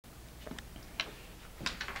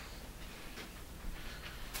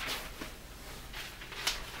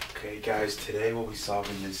Okay guys, today we'll be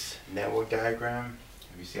solving this network diagram.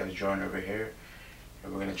 You see I was drawing over here,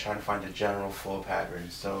 and we're going to try to find the general flow pattern.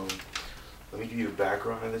 So let me give you a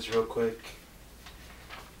background on this real quick.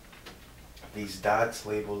 These dots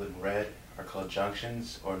labeled in red are called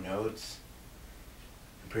junctions or nodes.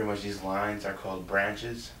 And pretty much these lines are called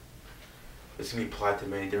branches. This can be applied to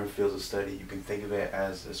many different fields of study. You can think of it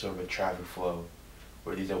as a sort of a traffic flow,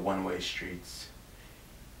 where these are one-way streets.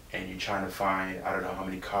 And you're trying to find, I don't know how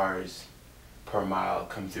many cars per mile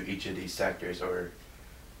come through each of these sectors, or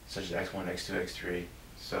such as X1, X2, X3.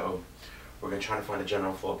 So we're going to try to find a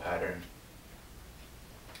general flow pattern.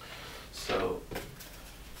 So go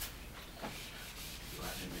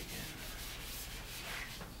ahead and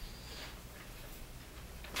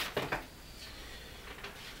begin.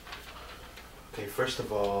 Okay, first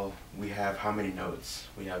of all, we have how many nodes?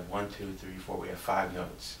 We have 1, 2, 3, 4, we have 5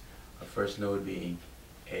 nodes. Our first node being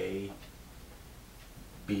A,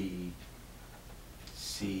 B,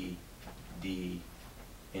 C, D,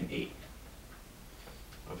 and E.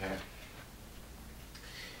 Okay?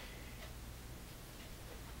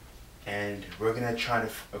 And we're gonna try to,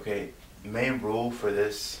 main rule for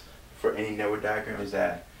this, for any network diagram, is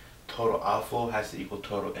that total outflow has to equal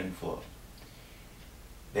total inflow.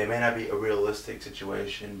 There may not be a realistic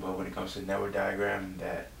situation, but when it comes to network diagram,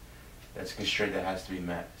 that's a constraint that has to be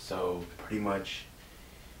met. So pretty much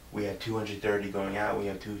we have 230 going out, we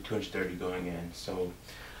have 230 going in. So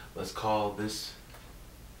let's call this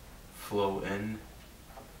flow in,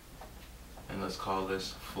 and let's call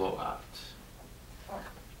this flow out.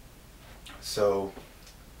 So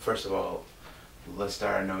first of all, let's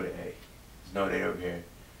start at node A. There's node A over here.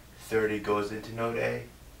 30 goes into node A,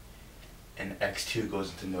 and X2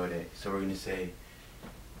 goes into node A. So we're going to say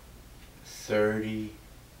 30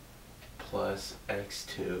 plus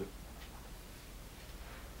X2.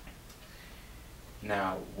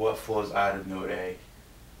 Now, what flows out of node A?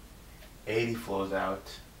 80 flows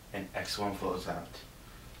out, and X1 flows out.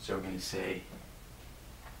 So we're going to say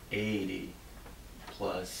 80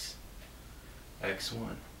 plus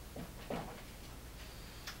X1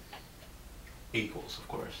 equals, of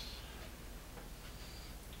course.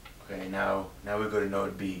 Okay, now we go to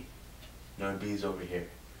node B. Node B is over here.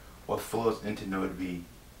 What flows into node B?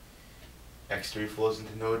 X3 flows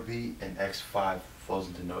into node B, and X5 flows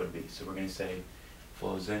into node B. So we're going to say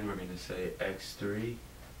flows in, we're going to say X3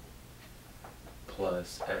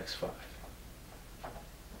 plus X5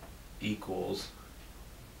 equals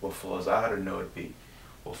what flows out of node B.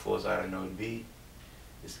 What flows out of node B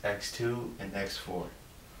is X2 and X4. So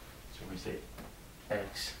we're going to say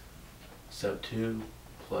X sub 2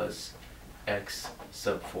 plus X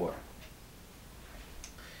sub 4.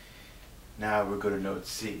 Now we're going to node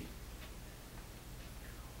C.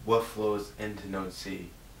 What flows into node C?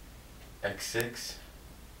 X6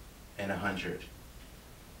 and 100.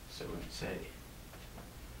 So we're going to say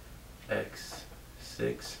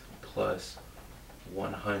X6 plus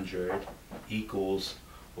 100 equals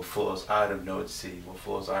what flows out of node C. What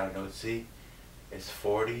flows out of node C is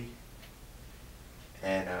 40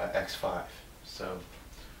 and X5. So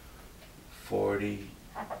 40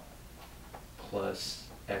 plus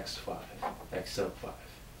X5, X sub 5.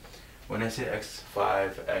 When I say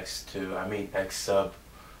X5, X2, I mean X sub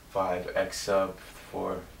 5, X sub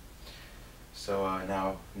 4. So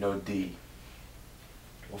now node D.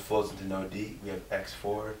 What flows into node D? We have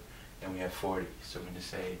X4 and we have 40. So we're going to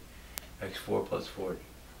say X4 plus 40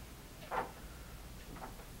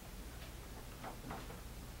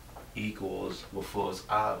 equals what flows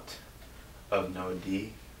out of node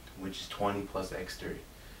D, which is 20 plus X3.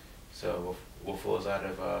 So what flows out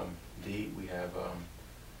of D, we have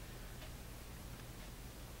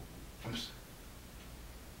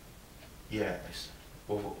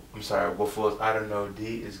I'm sorry, what flows out of node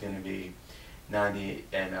D is going to be 90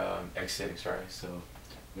 and X6, right? So I'm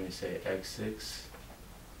going to say X6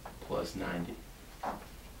 plus 90.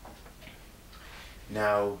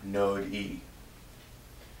 Now node E.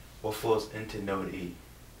 What flows into node E?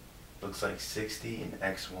 Looks like 60 and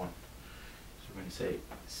X1. So we're going to say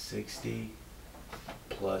 60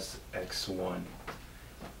 plus X1.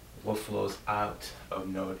 What flows out of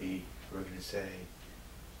node E? We're going to say,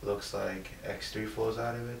 looks like X3 flows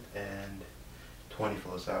out of it and 20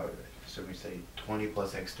 flows out of it. So we say 20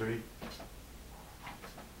 plus X3.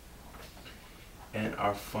 And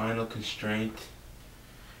our final constraint,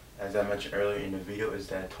 as I mentioned earlier in the video, is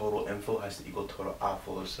that total inflow has to equal total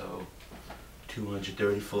outflow. So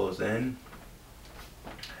 230 flows in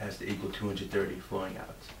has to equal 230 flowing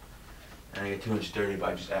out. And I get 230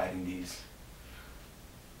 by just adding these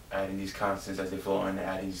constants as they flow in, and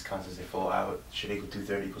adding these constants as they flow out. Should equal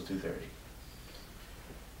 230 equals 230.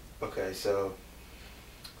 Okay, so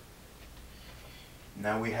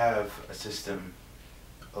now we have a system,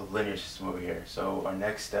 a linear system over here. So our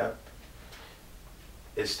next step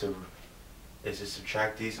is to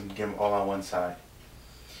subtract these and get them all on one side.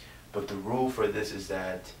 But the rule for this is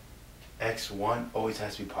that x1 always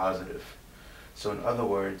has to be positive. So in other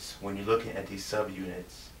words, when you're looking at these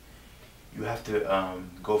subunits, you have to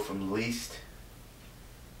go from least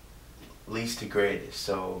to greatest.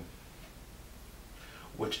 So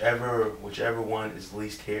whichever one is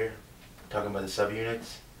least here, talking about the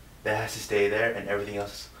subunits, that has to stay there, and everything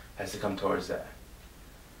else has to come towards that.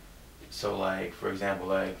 So like, for example,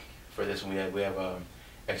 like for this one we have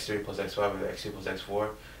x3 plus x5, we have x2 plus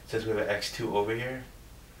x4. Since we have an x2 over here,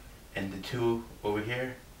 and the 2 over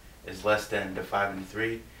here is less than the 5 and the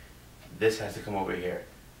 3, this has to come over here.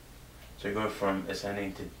 So you're going from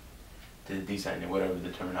ascending to descending, whatever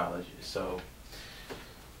the terminology is. So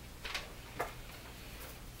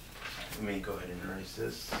let me go ahead and erase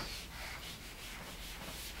this.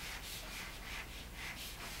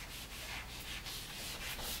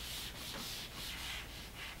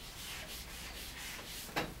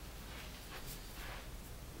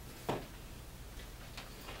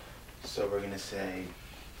 So we're going to say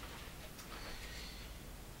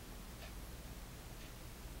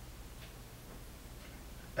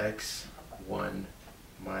x1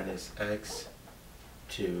 minus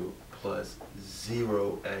x2 plus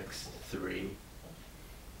 0x3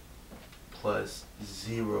 plus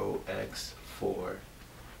 0x4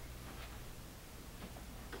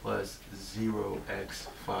 plus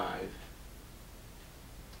 0x5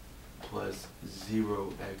 plus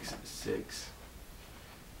 0x6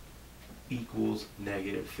 equals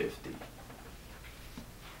negative 50.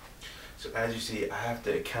 So as you see, I have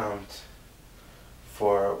to account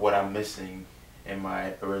for what I'm missing in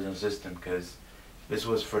my original system, because this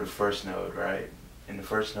was for the first node, right? In the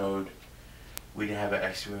first node, we didn't have an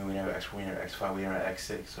x3, we didn't have an x4, we didn't have an x5, we didn't have an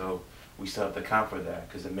x6, so we still have to account for that,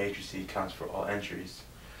 because the matrix counts for all entries.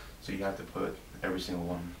 So you have to put every single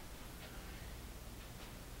one.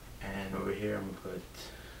 And over here, I'm going to put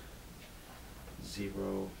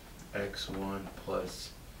 0, x1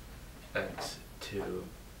 plus x2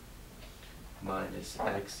 minus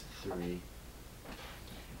x3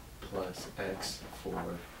 plus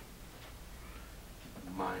x4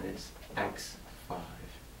 minus x5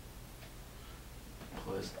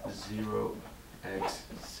 plus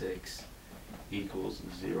 0x6 equals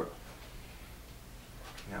 0.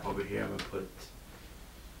 Now over here I'm going to put,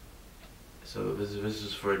 so this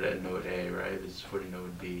is for the node A, right? This is for the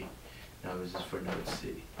node B. Now this is for node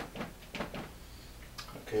C.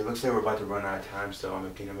 Okay, it looks like we're about to run out of time, so I'm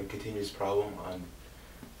going to continue this problem on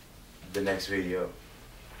the next video.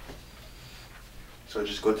 So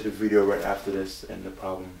just go to the video right after this, and the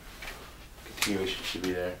problem continuation should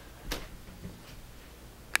be there.